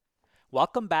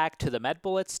Welcome back to the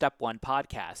MedBullets Step 1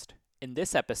 podcast. In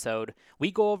this episode, we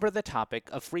go over the topic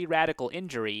of free radical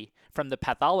injury from the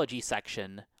pathology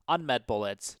section on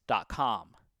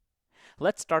medbullets.com.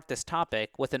 Let's start this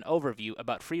topic with an overview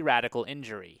about free radical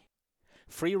injury.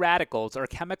 Free radicals are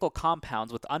chemical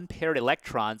compounds with unpaired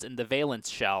electrons in the valence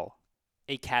shell.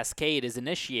 A cascade is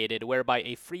initiated whereby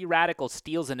a free radical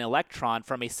steals an electron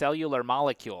from a cellular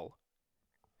molecule.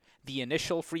 The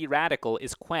initial free radical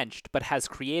is quenched but has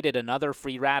created another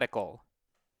free radical.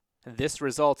 This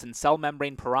results in cell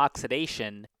membrane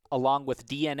peroxidation along with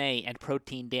DNA and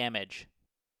protein damage.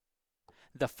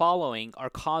 The following are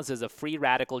causes of free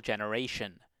radical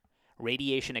generation: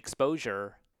 radiation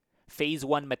exposure, phase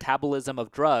 1 metabolism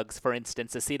of drugs, for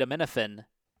instance acetaminophen,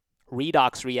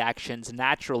 redox reactions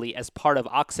naturally as part of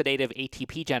oxidative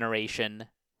ATP generation,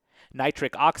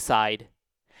 nitric oxide,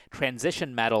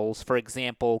 transition metals, for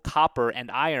example copper and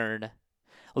iron,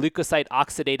 leukocyte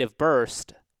oxidative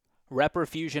burst,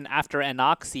 reperfusion after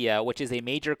anoxia, which is a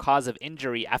major cause of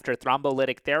injury after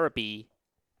thrombolytic therapy,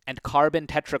 and carbon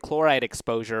tetrachloride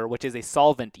exposure, which is a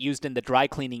solvent used in the dry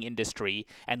cleaning industry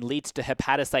and leads to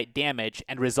hepatocyte damage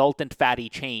and resultant fatty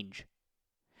change.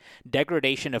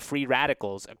 Degradation of free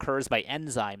radicals occurs by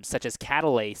enzymes such as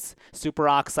catalase,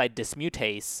 superoxide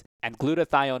dismutase, and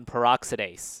glutathione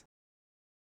peroxidase.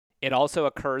 It also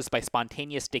occurs by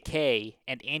spontaneous decay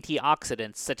and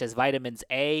antioxidants such as vitamins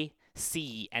A,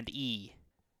 C, and E.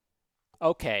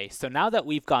 Okay, so now that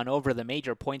we've gone over the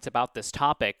major points about this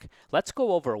topic, let's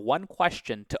go over one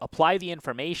question to apply the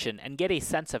information and get a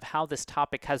sense of how this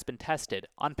topic has been tested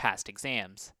on past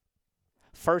exams.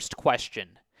 First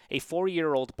question. A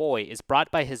 4-year-old boy is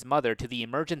brought by his mother to the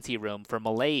emergency room for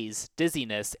malaise,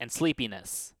 dizziness, and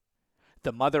sleepiness.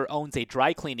 The mother owns a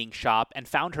dry cleaning shop and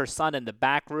found her son in the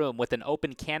back room with an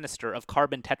open canister of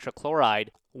carbon tetrachloride,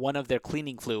 one of their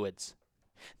cleaning fluids.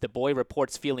 The boy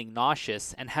reports feeling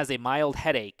nauseous and has a mild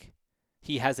headache.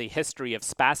 He has a history of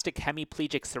spastic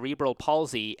hemiplegic cerebral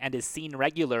palsy and is seen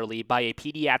regularly by a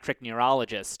pediatric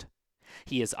neurologist.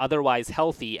 He is otherwise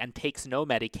healthy and takes no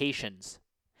medications.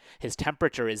 His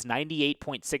temperature is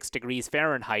 98.6 degrees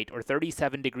Fahrenheit or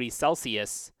 37 degrees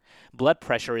Celsius. Blood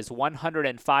pressure is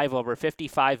 105 over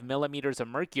 55 millimeters of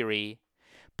mercury.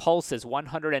 Pulse is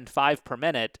 105 per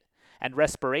minute, and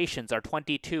respirations are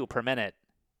 22 per minute.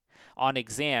 On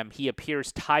exam, he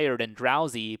appears tired and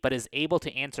drowsy, but is able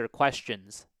to answer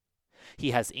questions.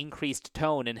 He has increased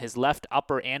tone in his left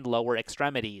upper and lower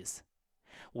extremities.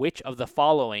 Which of the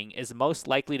following is most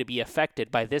likely to be affected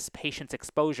by this patient's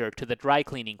exposure to the dry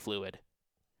cleaning fluid?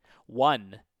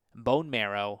 1. Bone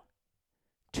marrow.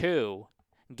 2.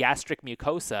 Gastric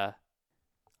mucosa.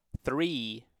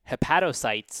 3.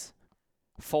 Hepatocytes.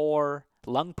 4.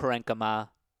 Lung parenchyma.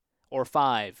 Or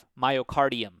 5.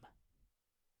 Myocardium.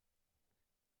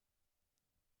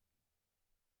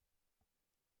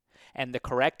 And the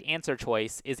correct answer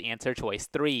choice is answer choice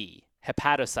 3,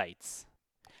 hepatocytes.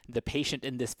 The patient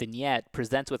in this vignette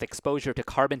presents with exposure to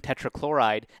carbon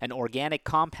tetrachloride, an organic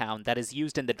compound that is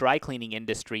used in the dry cleaning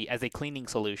industry as a cleaning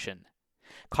solution.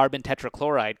 Carbon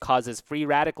tetrachloride causes free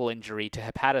radical injury to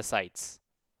hepatocytes.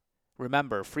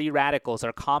 Remember, free radicals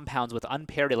are compounds with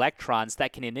unpaired electrons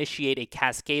that can initiate a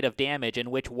cascade of damage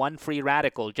in which one free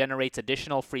radical generates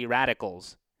additional free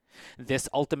radicals. This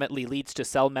ultimately leads to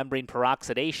cell membrane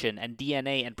peroxidation and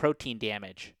DNA and protein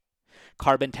damage.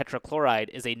 Carbon tetrachloride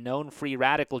is a known free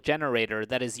radical generator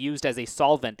that is used as a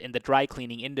solvent in the dry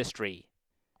cleaning industry.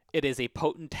 It is a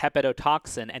potent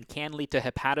hepatotoxin and can lead to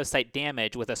hepatocyte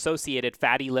damage with associated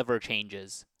fatty liver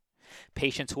changes.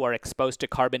 Patients who are exposed to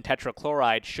carbon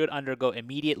tetrachloride should undergo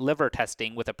immediate liver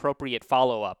testing with appropriate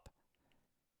follow-up.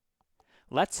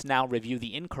 Let's now review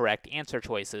the incorrect answer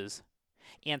choices.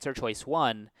 Answer choice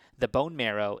 1, the bone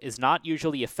marrow, is not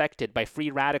usually affected by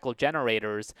free radical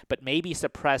generators but may be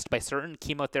suppressed by certain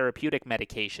chemotherapeutic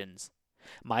medications.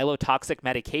 Myelotoxic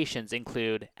medications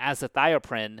include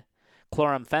azathioprine,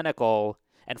 chloramphenicol,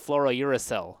 and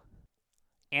fluorouracil.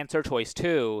 Answer choice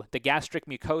 2, the gastric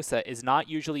mucosa is not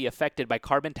usually affected by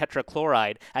carbon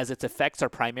tetrachloride as its effects are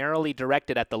primarily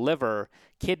directed at the liver,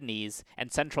 kidneys,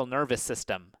 and central nervous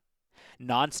system.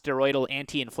 Non-steroidal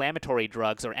anti-inflammatory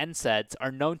drugs, or NSAIDs,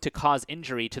 are known to cause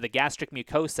injury to the gastric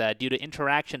mucosa due to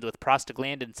interactions with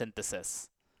prostaglandin synthesis.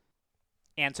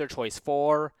 Answer choice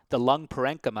 4, the lung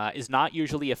parenchyma is not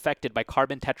usually affected by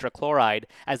carbon tetrachloride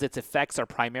as its effects are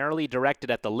primarily directed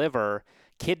at the liver,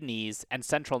 kidneys, and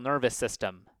central nervous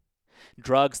system.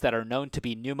 Drugs that are known to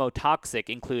be pneumotoxic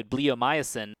include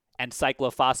bleomycin and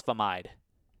cyclophosphamide.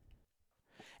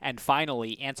 And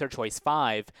finally, answer choice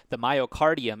 5, the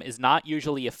myocardium is not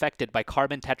usually affected by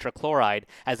carbon tetrachloride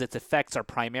as its effects are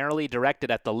primarily directed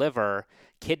at the liver,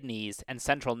 kidneys, and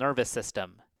central nervous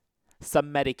system.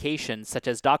 Some medications such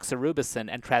as doxorubicin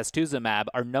and trastuzumab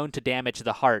are known to damage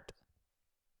the heart.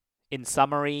 In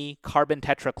summary, carbon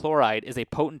tetrachloride is a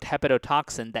potent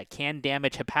hepatotoxin that can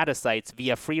damage hepatocytes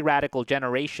via free radical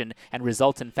generation and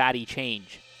results in fatty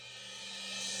change.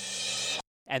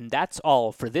 And that's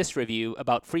all for this review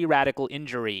about free radical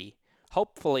injury.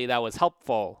 Hopefully that was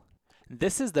helpful.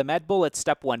 This is the MedBullets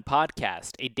Step 1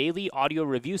 podcast, a daily audio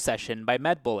review session by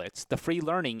MedBullets, the free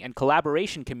learning and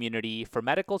collaboration community for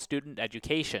medical student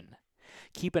education.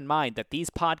 Keep in mind that these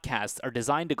podcasts are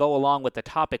designed to go along with the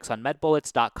topics on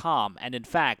medbullets.com, and in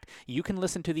fact, you can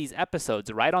listen to these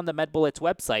episodes right on the MedBullets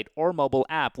website or mobile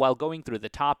app while going through the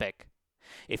topic.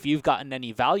 If you've gotten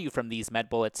any value from these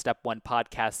MedBullets Step 1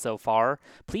 podcasts so far,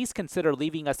 please consider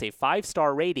leaving us a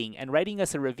 5-star rating and writing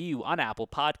us a review on Apple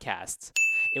Podcasts.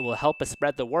 It will help us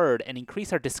spread the word and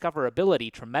increase our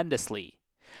discoverability tremendously.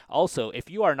 Also, if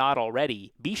you are not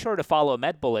already, be sure to follow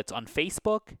MedBullets on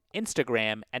Facebook,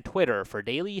 Instagram, and Twitter for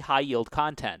daily high-yield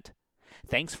content.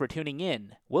 Thanks for tuning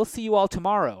in. We'll see you all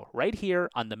tomorrow, right here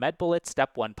on the MedBullets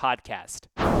Step 1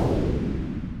 podcast.